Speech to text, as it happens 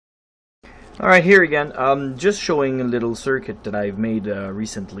Alright, here again, just showing a little circuit that I've made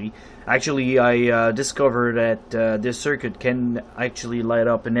recently. Actually, I discovered that this circuit can actually light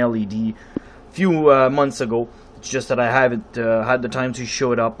up an LED few months ago. It's just that I haven't had the time to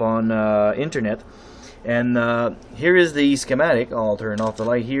show it up on internet. And here is the schematic. I'll turn off the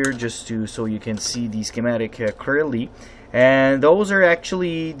light here just so you can see the schematic clearly. And those are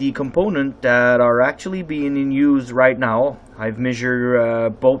actually the components that are actually being in use right now. I've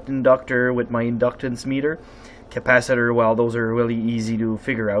measured both inductor with my inductance meter, capacitor. Well, those are really easy to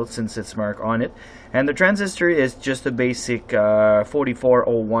figure out since it's marked on it. And the transistor is just a basic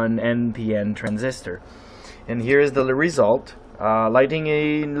 4401 NPN transistor. And here is the result. Lighting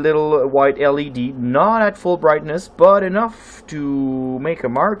a little white LED, not at full brightness, but enough to make a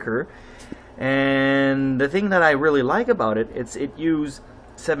marker. And the thing that I really like about it, it used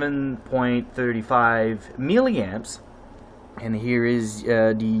 7.35 milliamps. And here is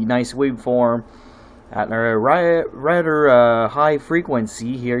the nice waveform at a rather high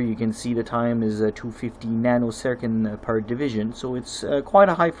frequency. Here you can see the time is 250 nanosecond per division, so it's quite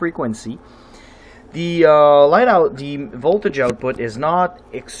a high frequency. The the voltage output is not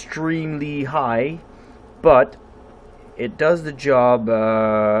extremely high, but it does the job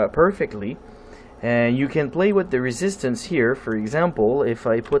perfectly. And you can play with the resistance here. For example, if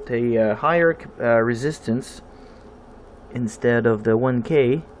I put a higher resistance instead of the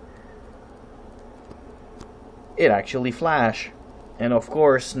 1K, it actually flash. And of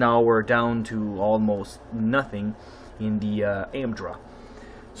course, now we're down to almost nothing in the amp draw.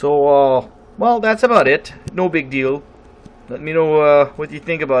 So, well, that's about it. No big deal. Let me know what you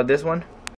think about this one.